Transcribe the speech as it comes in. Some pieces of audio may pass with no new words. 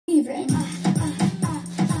vibren.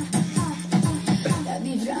 Está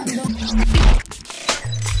vibrando.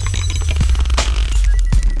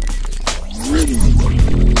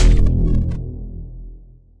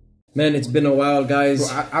 Man, it's been a while, guys.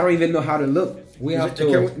 Bro, I don't even know how to look. We have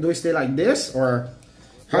to. Do we stay like this or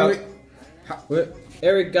how?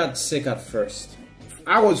 Eric got sick at first.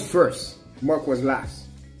 I was first. Mark was last.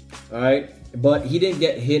 All right, but he didn't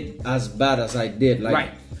get hit as bad as I did. Like,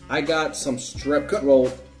 right. I got some strep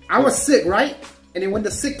throat. I was sick, right? And then when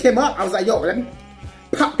the sick came up, I was like, "Yo, let me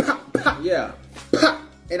pop, pop, pop." Yeah, pop.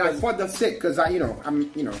 And I fought the sick because I'm.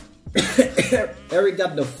 Eric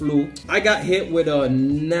got the flu. I got hit with a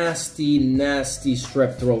nasty, nasty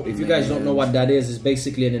strep throat. If you guys don't know what that is, it's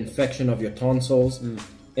basically an infection of your tonsils.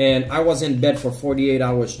 And I was in bed for 48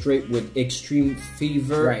 hours straight with extreme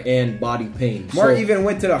fever and body pain. Mark even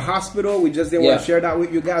went to the hospital. We just didn't want to share that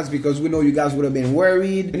with you guys because we know you guys would have been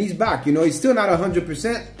worried. And he's back, you know, he's still not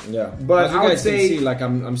 100%. Yeah. But as you guys can see, like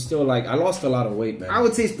I'm still like, I lost a lot of weight, man. I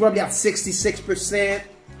would say it's probably at 66%.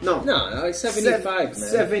 No, like 75, man.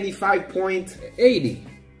 75 point 80.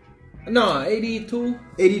 No, 82.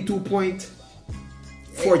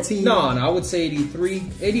 82.14. No, I would say 83,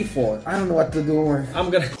 84. I don't know what to do. I'm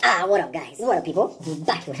gonna. What up, guys? What up, people?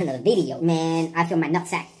 Back with another video. Man, I feel my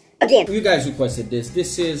nutsack again. You guys requested this.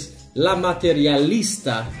 This is La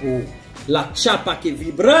Materialista. La Chapa que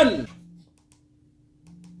Vibran.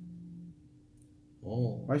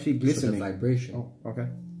 Oh, why is she glistening? The vibration. Oh, okay.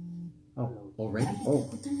 Oh, already? Oh.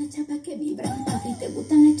 Te gustan las chapas que vibran, papi, te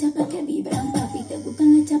gustan las chapas que vibran, papi, te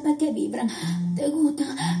gustan las chapas que vibran, te gusta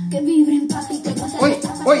que vibren, papi, te gustan las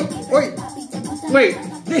chapas que vibran, papi, te gustan. Wait,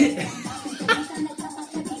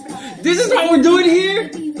 this is what we're doing here?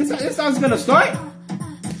 This song's gonna start?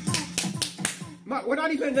 We're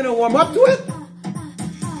not even gonna warm up to it?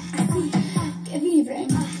 Así que vibren.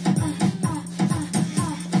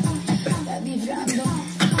 Está vibrando.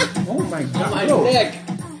 Oh my God. My neck.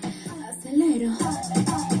 Acelero.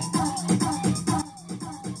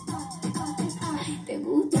 Te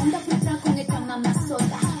gusta andar frustrado con esta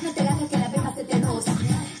mamazota. No te hagas que la beba se te roza.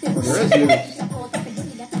 Te gusta.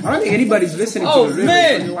 I don't think anybody's listening to the lyrics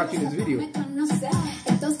when you're watching this video.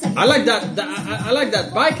 I like that. I like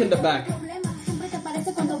that bike in the back.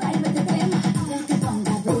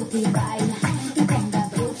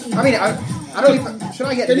 I mean, I don't even. Should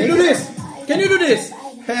I get? Can you do this? Can you do this?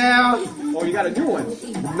 Hell. Oh, you gotta do one.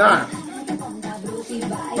 Nah.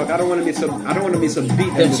 Look, I don't want to miss a. I don't want to miss a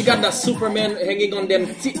beat. Then she got that Superman hanging on them.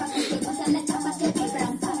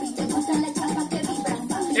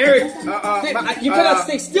 Eric, you cannot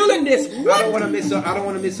stay still in this. What? I don't want to miss a. I don't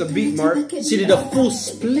want to miss a beat, Mark. She did a full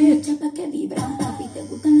split.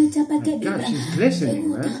 God, she's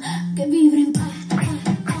glistening, man.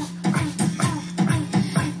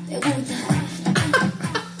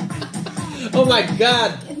 Oh my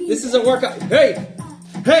God, this is a workout. Hey,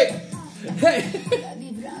 hey, hey.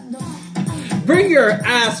 Bring your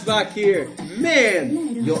ass back here.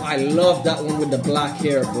 Man. Yo, I love that one with the black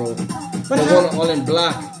hair, bro. The one all in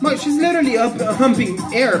black. Mark, she's literally up humping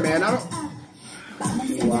air, man. I don't.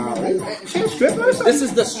 Wow. Is she a stripper or something? This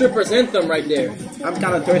is the stripper's anthem right there. I'm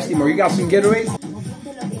kind of thirsty, Mark. You got some Gatorade?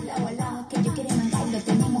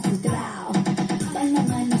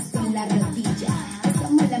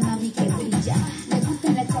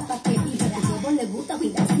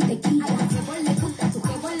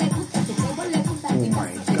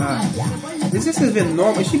 Is this even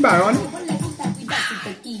normal? Is she bionic?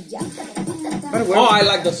 Oh, I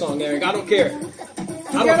like the song, Eric. I don't care.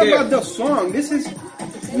 I don't care about the song. This is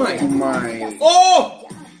my. Oh!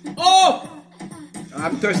 Oh!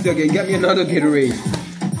 I'm thirsty again. Get me another Gatorade.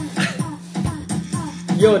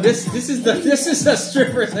 Yo, this is the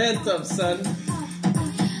stripper's anthem, son.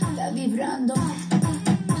 Está vibrando.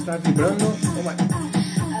 Está vibrando. Oh my.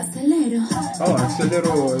 Acelero. Oh,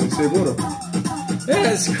 acelero seguro.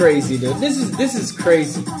 That's crazy, dude. This is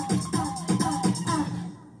crazy.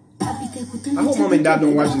 I hope mom and dad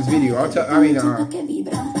don't watch this video. Tell you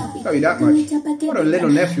that much. What are little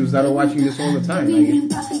nephews that are watching this all the time?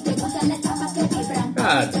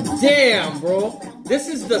 God damn, bro. This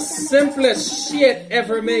is the simplest shit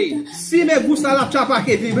ever made. Si me gusta la chapa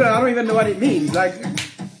que vibra. I don't even know what it means. Like.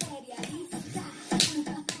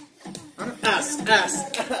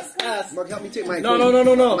 Ass. Mark, help me take my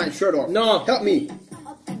No. my shirt off. No. Help me.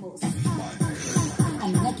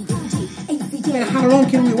 Man, how long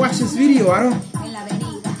can we watch this video? I don't.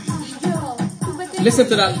 Listen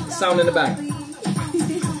to that sound in the back.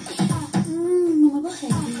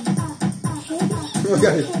 Look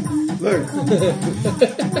at it. Look.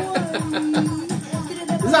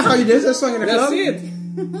 Is that how you do this song in the club? That's it.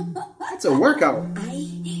 It's a workout.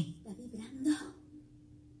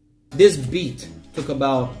 this beat took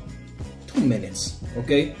about 2 minutes.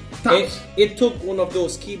 Okay, it took one of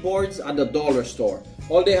those keyboards at the dollar store.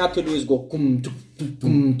 All they had to do is go kum, tuk, tuk,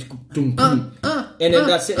 kum, tuk, tum, kum. And then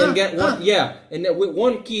that's it. And get one, and then with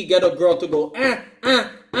one key, get a girl to go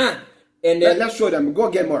and then let's show them. Go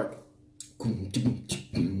again, Mark.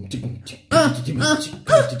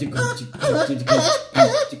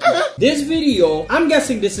 This video, I'm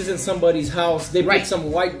guessing this is in somebody's house. They put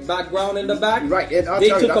some white background in the back. Right. They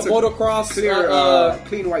took a motocross.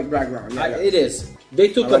 Clean white background. It is. They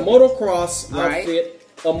took a motocross outfit.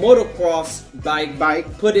 A motocross bike,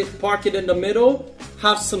 park it in the middle,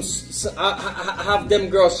 have them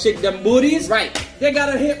girls shake them booties. Right. They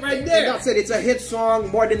got a hit right there. That's it. It's a hit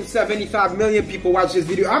song. More than 75 million people watch this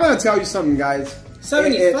video. I'm gonna tell you something, guys.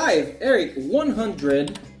 75, Eric,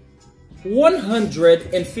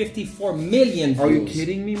 154 million views. Are you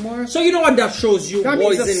kidding me, Mark? So you know what that shows you,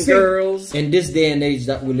 boys and girls? In this day and age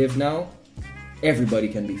that we live now, everybody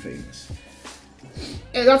can be famous.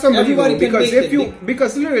 And that's unbelievable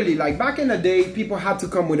because literally, like back in the day, people had to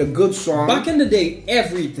come with a good song. Back in the day,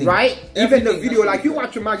 everything. Right? Even the video, like you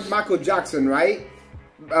watch a Michael Jackson, right?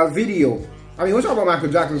 A video. I mean, we're talking about Michael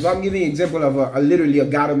Jackson, so I'm giving you an example of literally a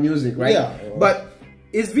god of music, right? Yeah. But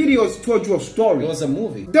his videos told you a story. It was a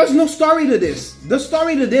movie. There's no story to this. The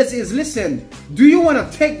story to this is, listen, do you want to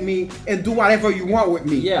take me and do whatever you want with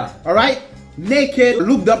me? Yeah. All right? Naked,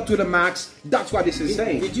 looked up to the max. That's what this is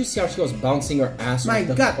saying. Did you see how she was bouncing her ass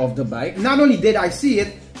off the bike? Not only did I see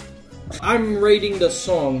it, I'm rating the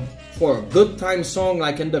song for a good time song,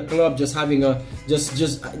 like in the club, just having a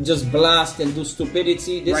just blast and do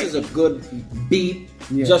stupidity. This is a good beat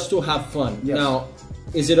just to have fun. Yes. Now,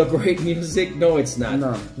 is it a great music? No, it's not.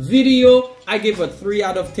 No. Video, I give a 3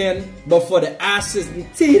 out of 10, but for the asses and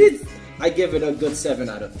titties, I give it a good 7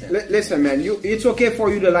 out of 10. Listen, man, it's okay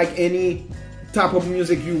for you to like any type of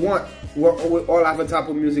music you want. We all have a type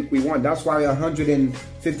of music we want. That's why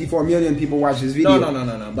 154 million people watch this video.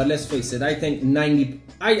 No. But let's face it. I think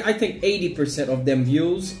 80% of them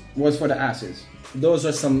views was for the asses. Those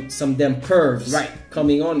are some them pervs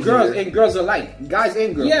coming on. Girls and girls alike. Guys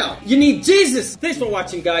and girls. Yeah. You need Jesus. Thanks for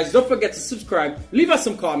watching, guys. Don't forget to subscribe. Leave us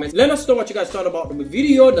some comments. Let us know what you guys thought about the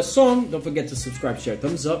video, the song. Don't forget to subscribe, share,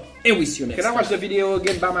 thumbs up, and we see you next time. Can I watch the video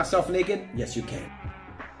again by myself naked? Yes, you can.